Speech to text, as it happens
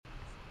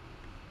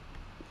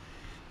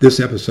This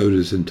episode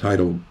is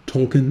entitled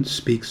Tolkien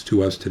Speaks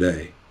to Us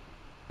Today.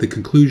 The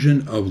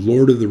conclusion of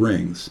Lord of the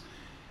Rings,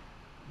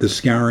 the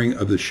scouring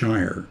of the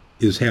Shire,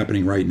 is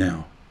happening right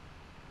now.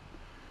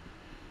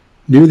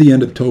 Near the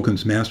end of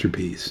Tolkien's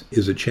masterpiece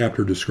is a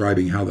chapter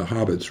describing how the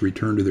hobbits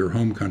returned to their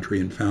home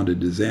country and found a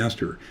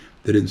disaster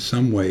that in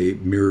some way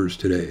mirrors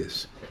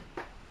today's.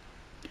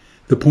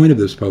 The point of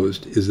this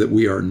post is that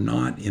we are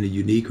not in a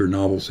unique or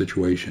novel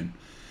situation.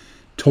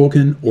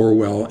 Tolkien,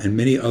 Orwell, and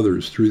many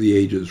others through the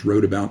ages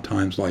wrote about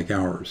times like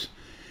ours.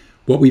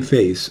 What we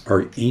face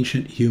are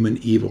ancient human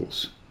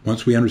evils.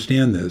 Once we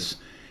understand this,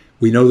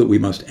 we know that we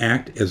must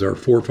act as our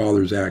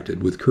forefathers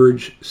acted, with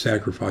courage,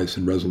 sacrifice,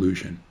 and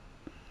resolution.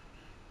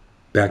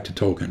 Back to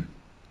Tolkien.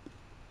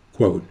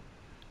 Quote,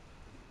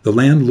 "The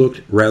land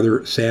looked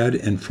rather sad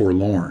and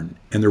forlorn,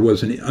 and there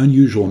was an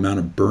unusual amount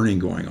of burning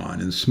going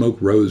on, and smoke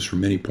rose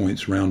from many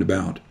points round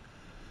about.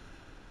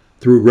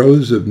 Through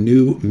rows of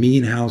new,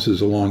 mean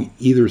houses along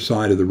either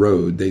side of the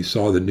road, they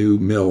saw the new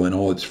mill in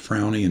all its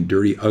frowning and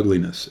dirty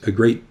ugliness, a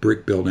great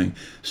brick building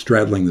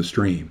straddling the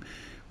stream,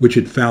 which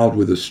it fouled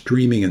with a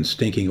streaming and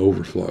stinking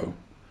overflow.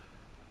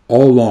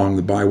 All along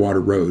the Bywater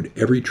Road,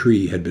 every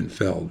tree had been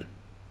felled.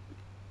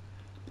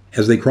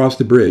 As they crossed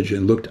the bridge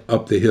and looked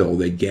up the hill,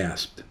 they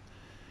gasped.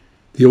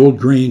 The old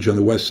grange on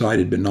the west side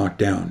had been knocked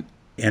down,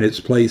 and its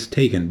place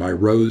taken by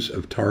rows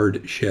of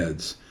tarred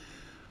sheds.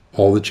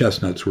 All the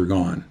chestnuts were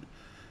gone.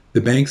 The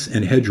banks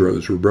and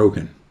hedgerows were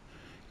broken.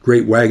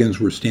 Great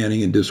wagons were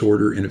standing in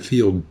disorder in a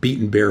field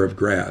beaten bare of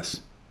grass.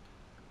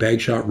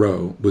 Bagshot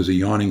Row was a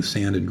yawning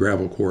sand and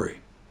gravel quarry.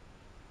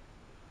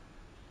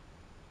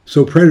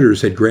 So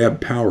predators had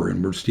grabbed power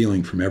and were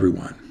stealing from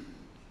everyone."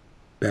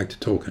 Back to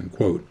Tolkien,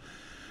 quote,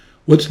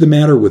 "What's the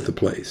matter with the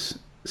place?"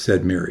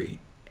 said Mary.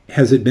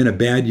 "Has it been a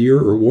bad year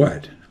or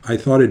what? I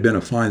thought it had been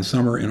a fine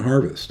summer and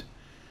harvest."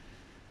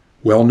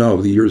 "Well,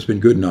 no, the year's been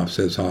good enough,"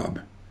 says Hob.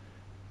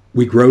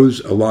 "We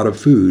grows a lot of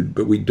food,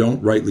 but we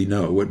don't rightly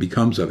know what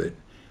becomes of it.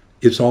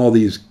 It's all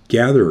these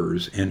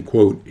gatherers and,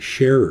 quote,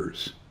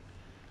 sharers,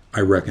 I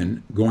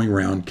reckon, going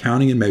around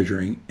counting and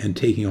measuring and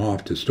taking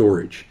off to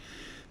storage.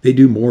 They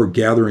do more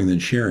gathering than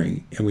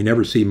sharing, and we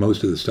never see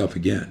most of the stuff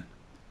again."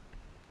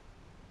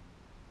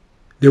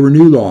 There were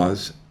new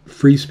laws,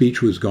 free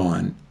speech was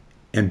gone,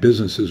 and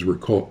businesses were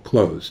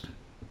closed.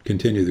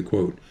 Continue the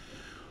quote.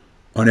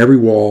 "On every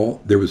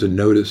wall there was a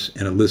notice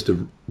and a list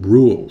of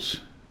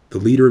rules. The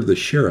leader of the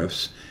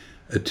sheriffs,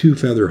 a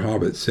two-feather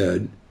hobbit,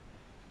 said,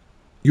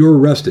 'You're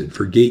arrested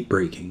for gate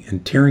breaking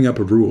and tearing up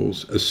of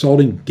rules,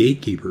 assaulting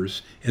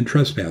gatekeepers and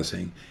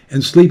trespassing,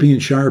 and sleeping in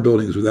shire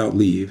buildings without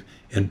leave,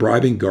 and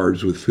bribing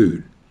guards with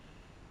food.'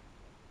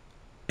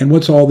 And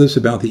what's all this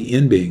about the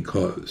inn being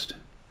closed?"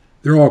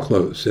 "They're all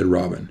closed," said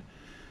Robin.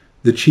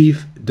 "The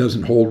chief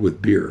doesn't hold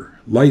with beer.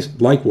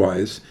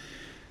 Likewise,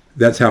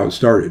 that's how it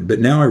started,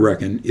 but now I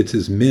reckon it's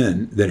his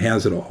men that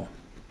has it all.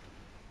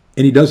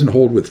 And he doesn't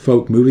hold with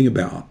folk moving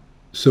about,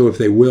 so if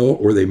they will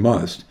or they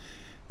must,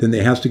 then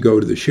they has to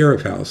go to the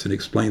sheriff house and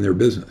explain their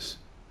business."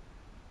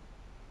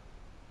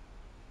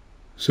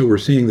 So we're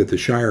seeing that the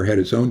Shire had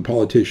its own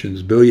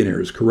politicians,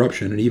 billionaires,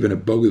 corruption, and even a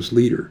bogus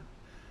leader.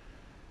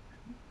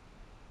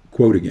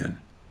 Quote again.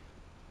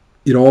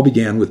 "It all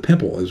began with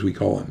Pimple, as we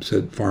call him,"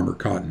 said Farmer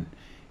Cotton.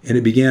 "And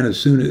it began as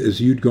soon as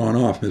you'd gone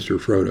off, Mr.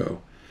 Frodo.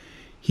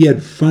 He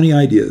had funny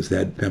ideas,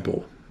 that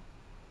Pimple.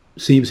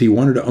 Seems he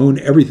wanted to own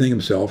everything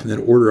himself and then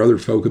order other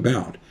folk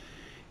about.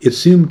 It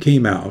soon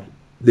came out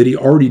that he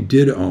already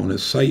did own a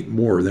sight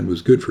more than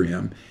was good for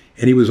him,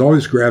 and he was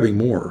always grabbing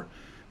more,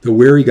 though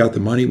where he got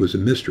the money was a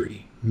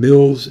mystery.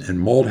 Mills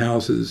and malt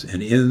houses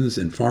and inns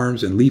and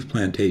farms and leaf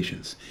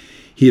plantations.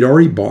 He had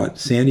already bought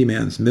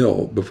Sandyman's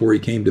mill before he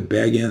came to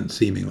Bag End,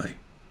 seemingly.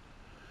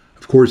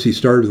 Of course, he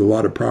started with a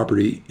lot of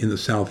property in the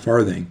South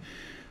Farthing,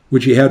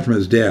 which he had from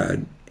his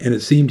dad, and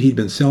it seemed he'd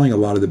been selling a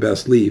lot of the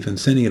best leaf and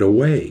sending it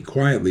away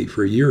quietly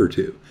for a year or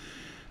two.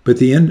 But at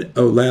the end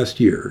of last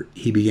year,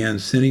 he began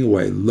sending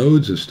away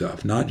loads of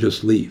stuff, not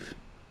just leaf.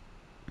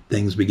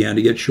 Things began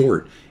to get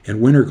short, and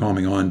winter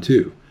coming on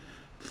too.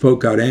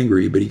 Folk got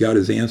angry, but he got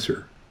his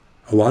answer.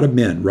 A lot of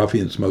men,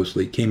 ruffians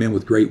mostly, came in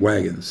with great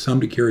wagons,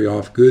 some to carry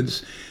off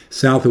goods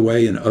south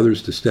away and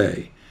others to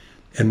stay.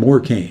 And more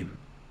came.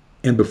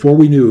 And before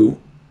we knew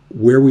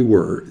where we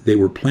were, they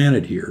were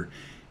planted here,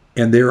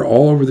 and they're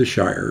all over the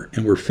Shire,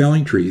 and were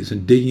felling trees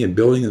and digging and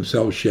building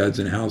themselves sheds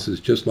and houses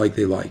just like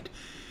they liked.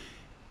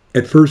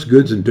 At first,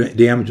 goods and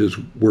damages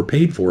were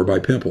paid for by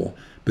Pimple,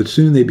 but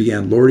soon they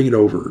began lording it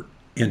over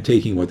and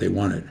taking what they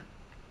wanted.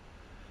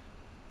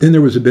 Then there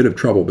was a bit of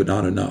trouble, but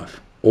not enough.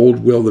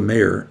 Old Will the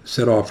mayor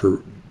set off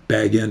for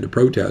Bag End to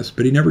protest,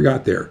 but he never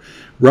got there.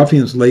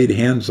 Ruffians laid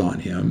hands on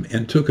him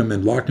and took him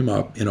and locked him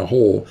up in a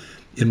hole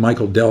in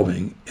Michael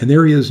Delving, and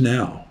there he is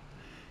now.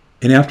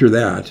 And after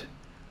that,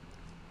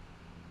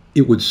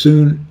 it would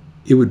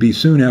be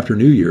soon after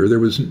New Year. There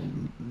was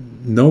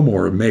no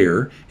more a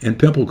mayor, and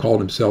Pimple called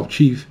himself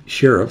chief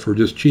sheriff, or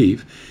just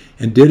chief,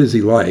 and did as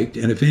he liked,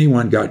 and if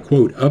anyone got,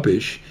 quote,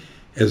 uppish,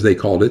 as they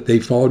called it, they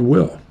followed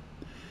Will.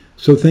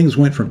 So things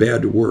went from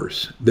bad to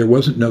worse. There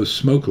wasn't no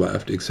smoke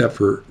left except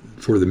for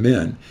for the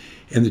men,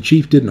 and the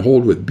chief didn't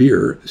hold with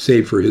beer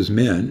save for his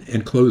men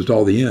and closed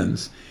all the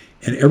inns,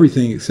 and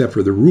everything except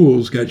for the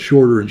rules got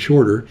shorter and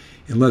shorter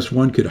unless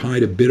one could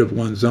hide a bit of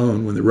one's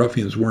own when the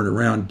ruffians weren't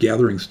around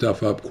gathering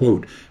stuff up,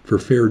 quote, for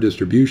fair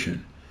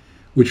distribution,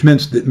 which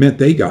meant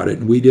they got it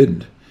and we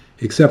didn't,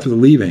 except for the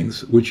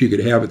leavings, which you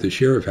could have at the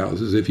sheriff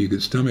houses if you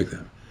could stomach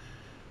them.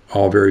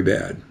 All very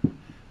bad.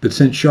 But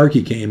since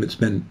Sharkey came, it's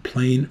been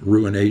plain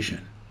ruination.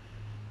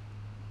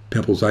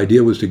 Pimple's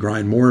idea was to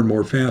grind more and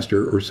more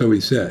faster, or so he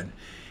said.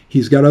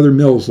 He's got other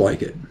mills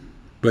like it,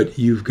 but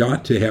you've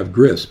got to have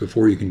grist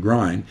before you can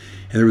grind,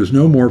 and there was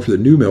no more for the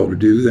new mill to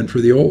do than for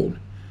the old.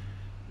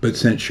 But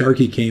since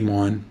Sharkey came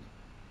on,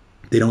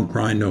 they don't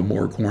grind no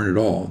more corn at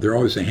all. There's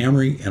always a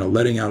hammering and a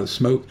letting out of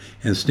smoke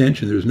and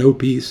stench, and there's no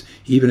peace,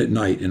 even at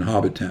night in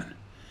Hobbiton.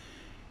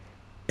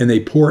 And they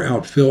pour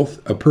out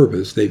filth a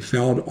purpose. They've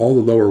fouled all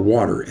the lower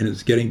water, and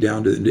it's getting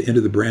down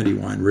into the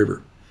Brandywine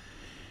River.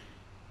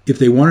 If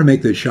they want to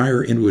make the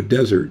Shire into a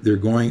desert, they're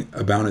going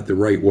about it the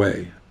right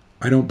way.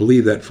 I don't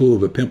believe that fool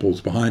of a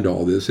Pimple's behind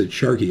all this. It's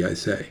Sharkey, I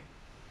say.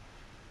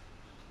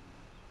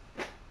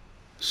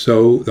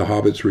 So the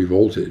hobbits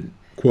revolted,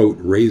 quote,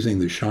 raising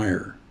the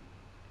Shire.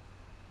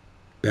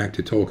 Back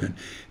to Tolkien.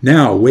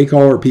 Now, wake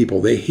all our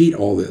people. They hate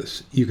all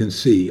this. You can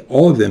see,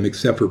 all of them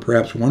except for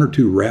perhaps one or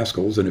two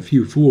rascals and a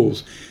few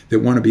fools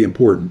that want to be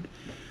important.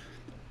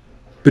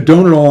 But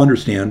don't at all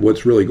understand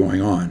what's really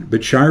going on.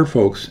 But Shire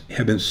folks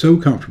have been so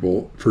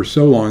comfortable for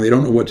so long they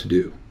don't know what to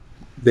do.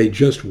 They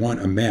just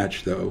want a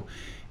match, though,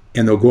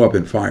 and they'll go up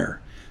in fire.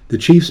 The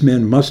chief's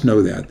men must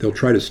know that. They'll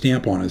try to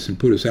stamp on us and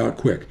put us out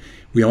quick.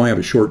 We only have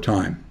a short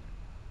time.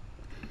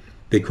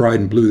 They cried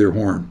and blew their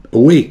horn.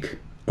 Awake!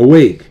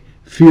 Awake!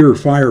 Fear,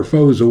 fire,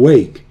 foes,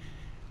 awake!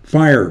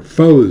 Fire,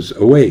 foes,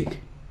 awake!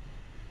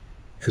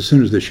 As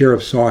soon as the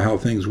sheriff saw how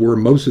things were,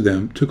 most of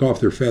them took off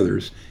their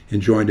feathers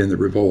and joined in the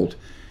revolt.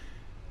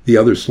 The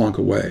others slunk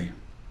away.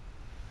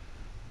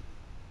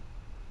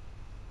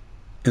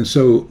 And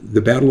so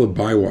the Battle of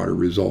Bywater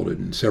resulted,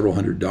 and several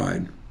hundred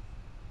died.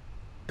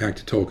 Back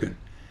to Tolkien.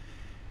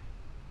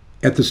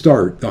 At the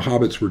start, the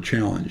hobbits were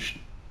challenged.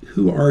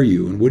 Who are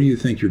you, and what do you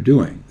think you're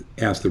doing?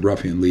 Asked the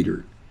ruffian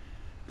leader.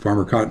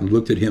 Farmer Cotton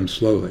looked at him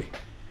slowly.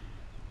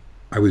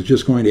 I was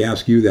just going to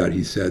ask you that,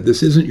 he said.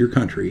 This isn't your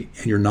country,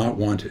 and you're not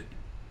wanted.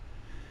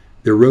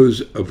 There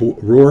rose a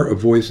roar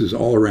of voices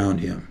all around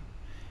him,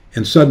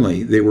 and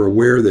suddenly they were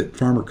aware that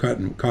Farmer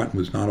Cotton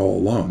was not all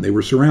alone. They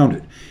were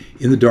surrounded.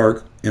 In the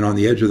dark and on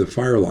the edge of the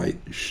firelight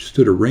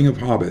stood a ring of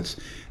hobbits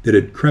that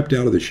had crept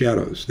out of the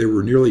shadows. There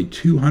were nearly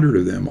 200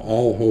 of them,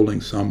 all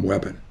holding some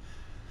weapon.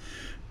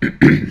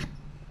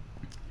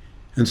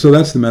 And so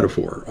that's the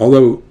metaphor.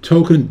 Although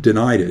Tolkien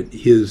denied it,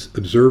 his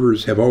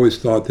observers have always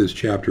thought this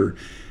chapter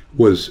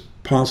was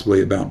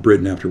possibly about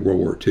Britain after World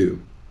War II.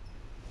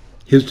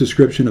 His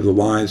description of the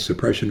lies,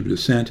 suppression of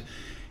dissent,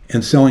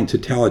 and selling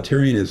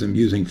totalitarianism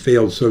using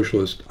failed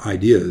socialist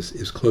ideas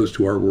is close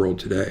to our world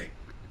today.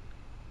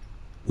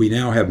 We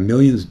now have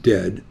millions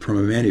dead from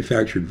a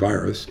manufactured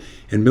virus,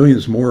 and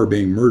millions more are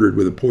being murdered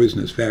with a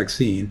poisonous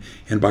vaccine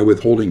and by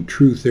withholding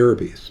true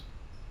therapies.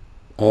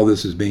 All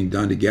this is being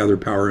done to gather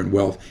power and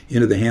wealth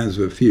into the hands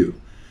of a few.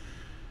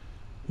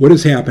 What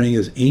is happening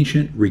is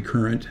ancient,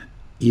 recurrent,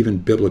 even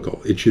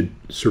biblical. It should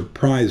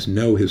surprise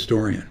no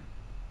historian.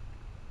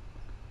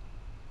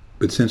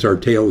 But since our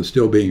tale is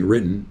still being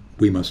written,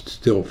 we must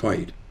still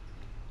fight.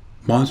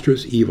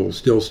 Monstrous evil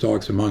still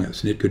stalks among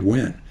us, and it could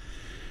win.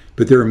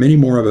 But there are many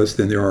more of us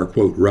than there are,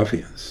 quote,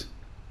 ruffians.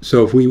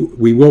 So if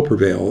we will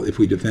prevail if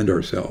we defend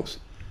ourselves.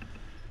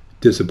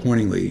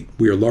 Disappointingly,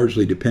 we are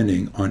largely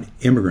depending on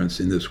immigrants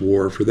in this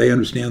war, for they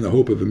understand the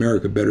hope of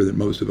America better than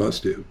most of us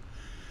do.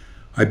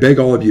 I beg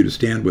all of you to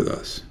stand with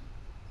us.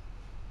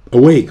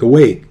 Awake,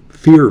 awake!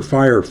 Fear,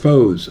 fire,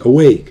 foes,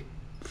 awake!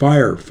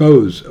 Fire,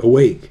 foes,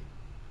 awake!